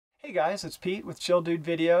Hey guys, it's Pete with Chill Dude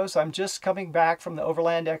Videos. I'm just coming back from the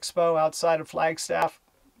Overland Expo outside of Flagstaff.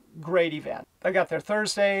 Great event. I got there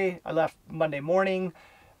Thursday. I left Monday morning.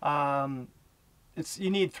 You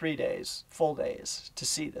need 3 days, full days, to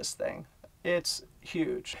see this thing. It's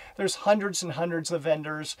huge. There's hundreds and hundreds of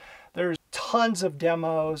vendors. There's tons of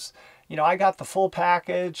demos. You know, I got the full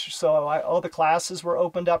package, so all the classes were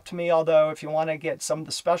opened up to me, although if you want to get some of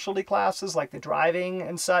the specialty classes like the driving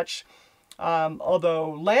and such, although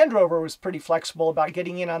Land Rover was pretty flexible about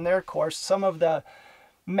getting in on their course, some of the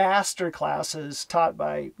master classes taught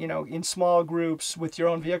by, you know, in small groups with your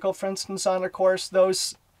own vehicle, for instance, on a course,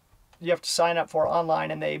 those you have to sign up for online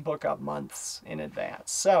and they book up months in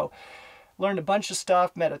advance. So learned a bunch of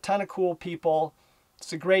stuff, met a ton of cool people.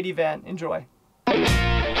 It's a great event. Enjoy.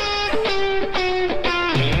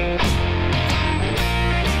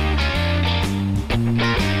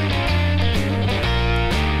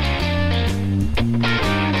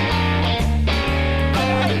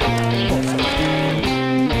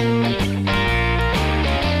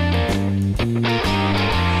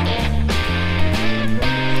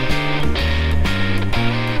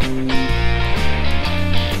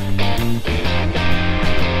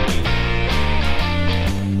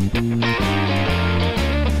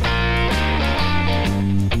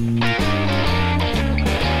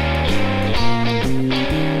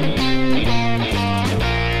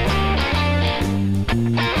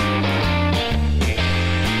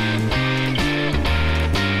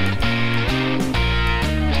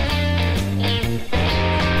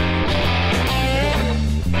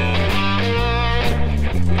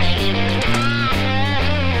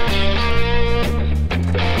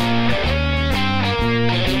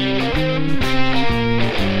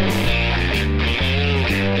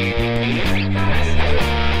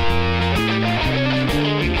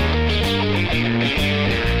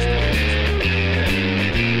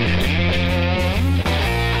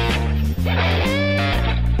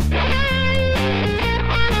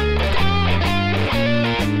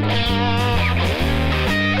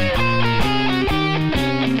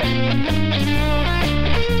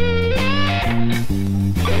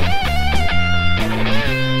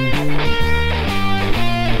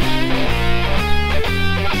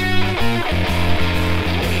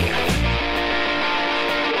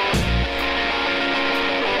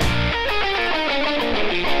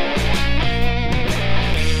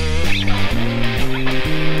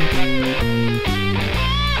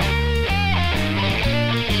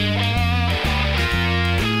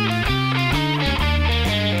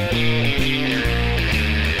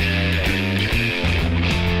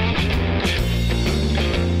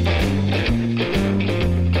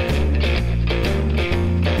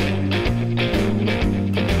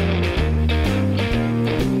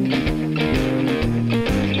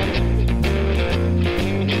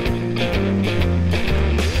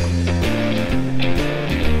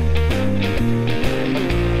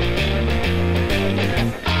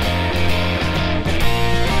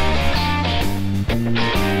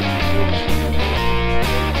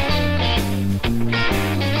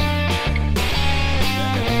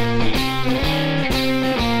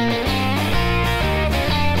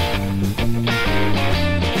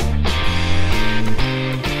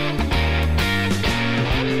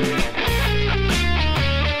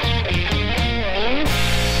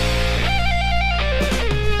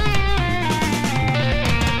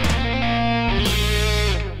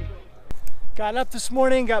 Got up this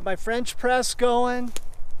morning, got my French press going,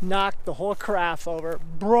 knocked the whole carafe over,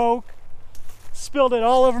 broke, spilled it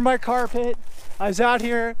all over my carpet. I was out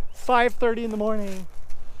here 5:30 in the morning,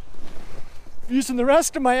 using the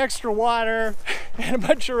rest of my extra water and a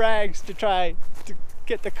bunch of rags to try to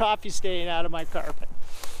get the coffee stain out of my carpet.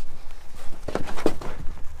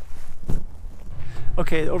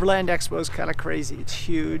 Okay, the Overland Expo is kind of crazy. It's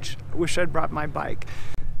huge. I wish I'd brought my bike.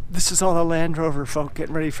 This is all the Land Rover folk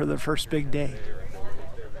getting ready for their first big day.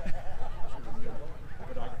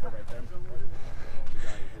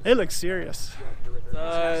 They look serious.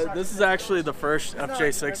 This is actually the first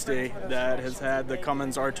FJ60 that has had the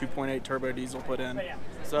Cummins R2.8 turbo diesel put in.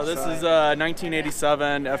 So this is a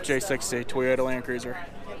 1987 FJ60 Toyota Land Cruiser.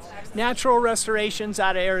 Natural restorations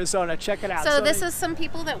out of Arizona. Check it out. So this is some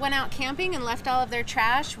people that went out camping and left all of their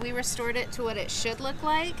trash. We restored it to what it should look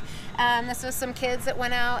like. This was some kids that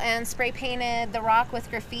went out and spray painted the rock with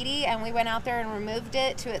graffiti, and we went out there and removed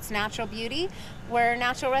it to its natural beauty. We're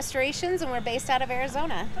natural restorations, and we're based out of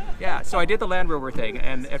Arizona. Yeah, so I did the Land Rover thing,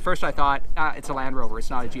 and at first I thought, it's a Land Rover, it's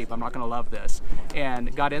not a Jeep, I'm not going to love this.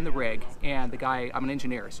 And got in the rig, and the guy, I'm an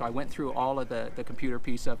engineer, so I went through all of the computer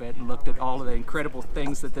piece of it and looked at all of the incredible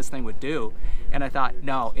things that this thing thing would do. And I thought,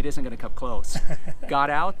 no, it isn't going to come close. Got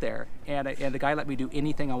out there, and the guy let me do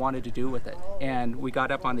anything I wanted to do with it. And we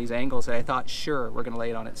got up on these angles, and I thought, sure, we're going to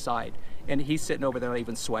lay it on its side. And he's sitting over there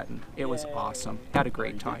even sweating. It was awesome. Had a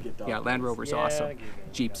great time. Yeah, Land Rover's awesome.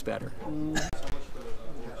 Jeep's better.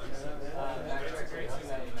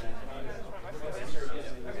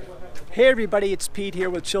 Hey everybody, it's Pete here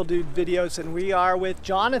with Chill Dude Videos, and we are with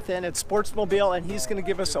Jonathan at Sportsmobile, and he's going to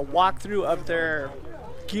give us a walkthrough of their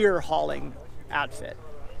gear hauling outfit.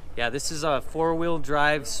 Yeah, this is a four-wheel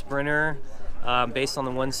drive Sprinter based on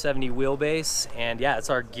the 170 wheelbase, and yeah, it's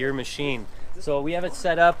our gear machine. So we have it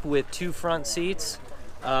set up with 2 front seats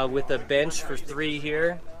with a bench for 3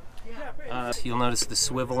 here. You'll notice the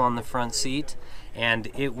swivel on the front seat, and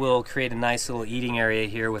it will create a nice little eating area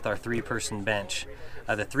here with our 3-person bench.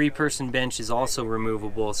 The 3-person bench is also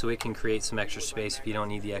removable, so it can create some extra space if you don't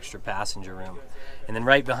need the extra passenger room. And then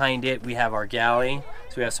right behind it, we have our galley.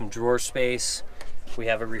 So we have some drawer space. We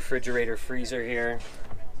have a refrigerator freezer here.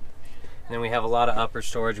 And then we have a lot of upper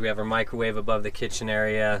storage. We have our microwave above the kitchen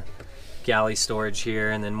area, galley storage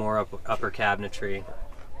here, and then more upper cabinetry.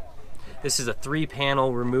 This is a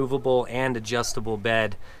 3-panel removable and adjustable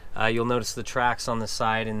bed. You'll notice the tracks on the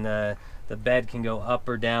side, and the bed can go up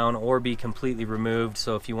or down or be completely removed.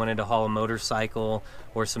 So if you wanted to haul a motorcycle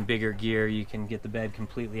or some bigger gear, you can get the bed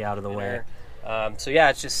completely out of the way. So yeah,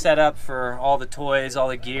 it's just set up for all the toys, all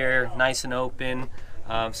the gear, nice and open,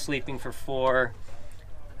 sleeping for 4,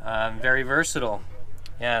 very versatile.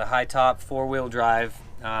 Yeah, high top, 4-wheel drive,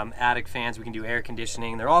 attic fans, we can do air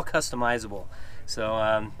conditioning. They're all customizable.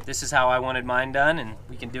 So this is how I wanted mine done, and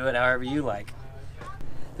we can do it however you like.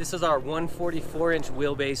 This is our 144-inch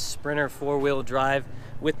wheelbase Sprinter 4-wheel drive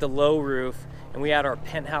with the low roof, and we had our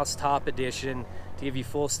penthouse top edition to give you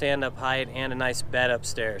full stand-up height and a nice bed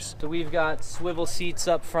upstairs. So we've got swivel seats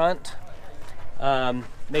up front.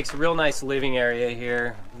 Makes a real nice living area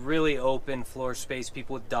here. Really open floor space.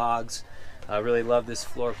 People with dogs really love this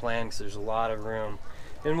floor plan because there's a lot of room.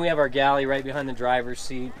 Then we have our galley right behind the driver's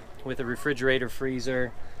seat with a refrigerator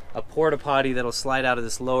freezer, a porta potty that'll slide out of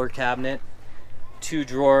this lower cabinet, 2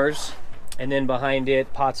 drawers, and then behind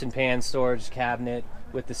it, pots and pan storage cabinet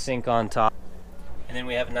with the sink on top. And then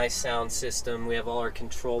we have a nice sound system. We have all our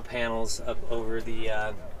control panels up over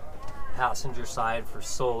the passenger side for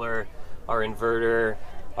solar, our inverter,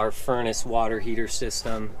 our furnace water heater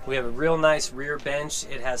system. We have a real nice rear bench.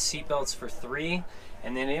 It has seat belts for 3,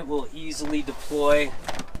 and then it will easily deploy.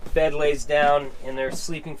 Bed lays down, and they're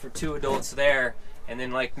sleeping for 2 adults there. And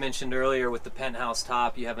then, like mentioned earlier, with the penthouse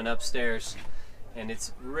top, you have an upstairs. And it's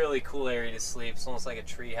a really cool area to sleep. It's almost like a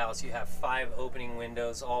tree house. You have 5 opening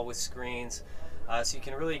windows, all with screens. So you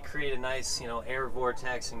can really create a nice, air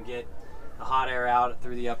vortex and get the hot air out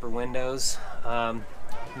through the upper windows.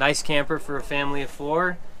 Nice camper for a family of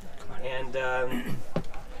 4. And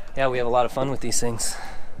yeah, we have a lot of fun with these things.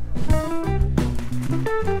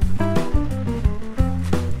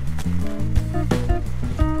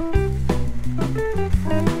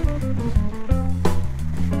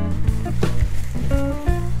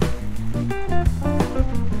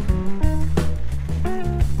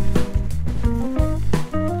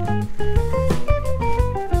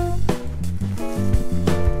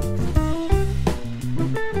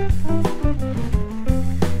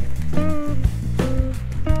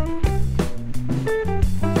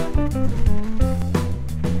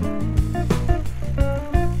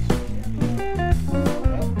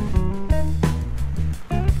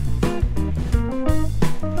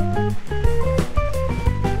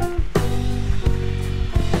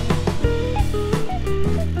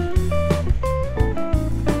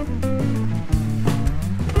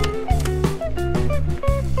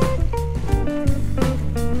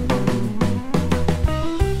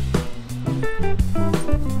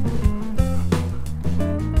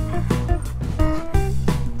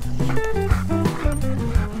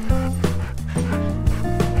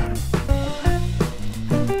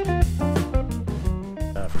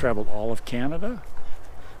 Traveled all of Canada,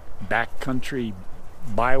 backcountry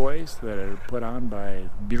byways that are put on by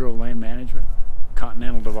Bureau of Land Management,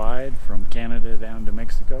 Continental Divide from Canada down to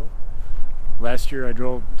Mexico. Last year I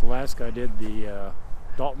drove to Alaska. I did the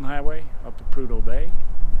Dalton Highway up to Prudhoe Bay.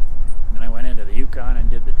 And then I went into the Yukon and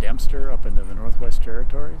did the Dempster up into the Northwest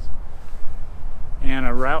Territories. And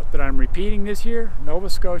a route that I'm repeating this year, Nova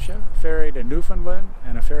Scotia, ferry to Newfoundland,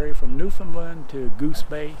 and a ferry from Newfoundland to Goose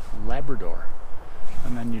Bay, Labrador.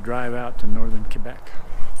 And then you drive out to northern Quebec.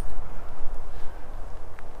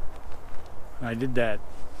 I did that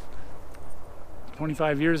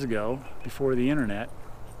 25 years ago, before the internet.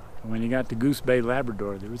 And when you got to Goose Bay,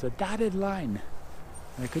 Labrador, there was a dotted line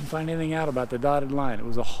And I couldn't find anything out about the dotted line. It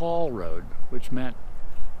was a haul road, which meant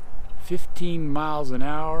 15 miles an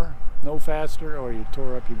hour, no faster, or you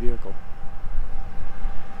tore up your vehicle.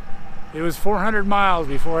 It was 400 miles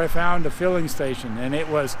before I found a filling station, and it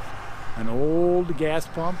was an old gas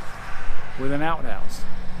pump with an outhouse.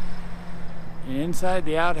 And inside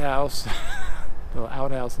the outhouse, the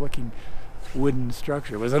outhouse looking wooden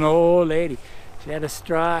structure, was an old lady. She had a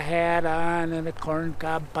straw hat on and a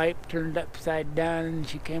corncob pipe turned upside down, and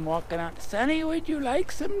she came walking out. "Sonny, would you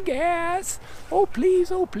like some gas? Oh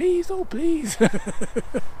please, oh please, oh please."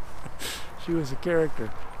 She was a character.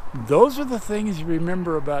 Those are the things you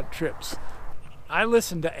remember about trips. I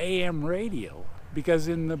listened to AM radio because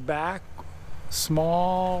in the back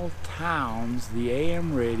small towns, the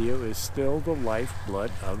AM radio is still the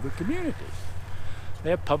lifeblood of the community. They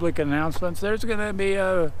have public announcements. There's going to be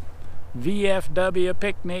a VFW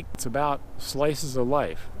picnic. It's about slices of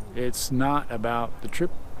life. It's not about the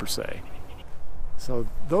trip per se. So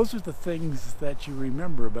those are the things that you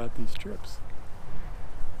remember about these trips.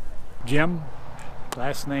 Jim,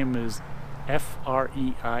 last name is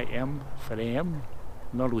F-R-E-I-M, Frem,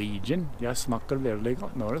 Norwegian. Jeg snakker veldig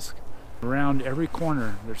godt norsk. Around every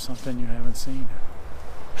corner there's something you haven't seen.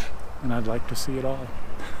 And I'd like to see it all.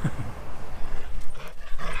 Come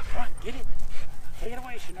on, get it. Take it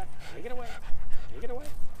away, Chinook. Take it away. Take it away.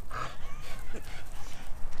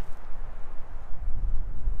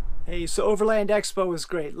 Hey, so Overland Expo was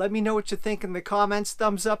great. Let me know what you think in the comments.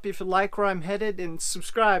 Thumbs up if you like where I'm headed, and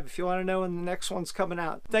subscribe if you want to know when the next one's coming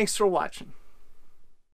out. Thanks for watching.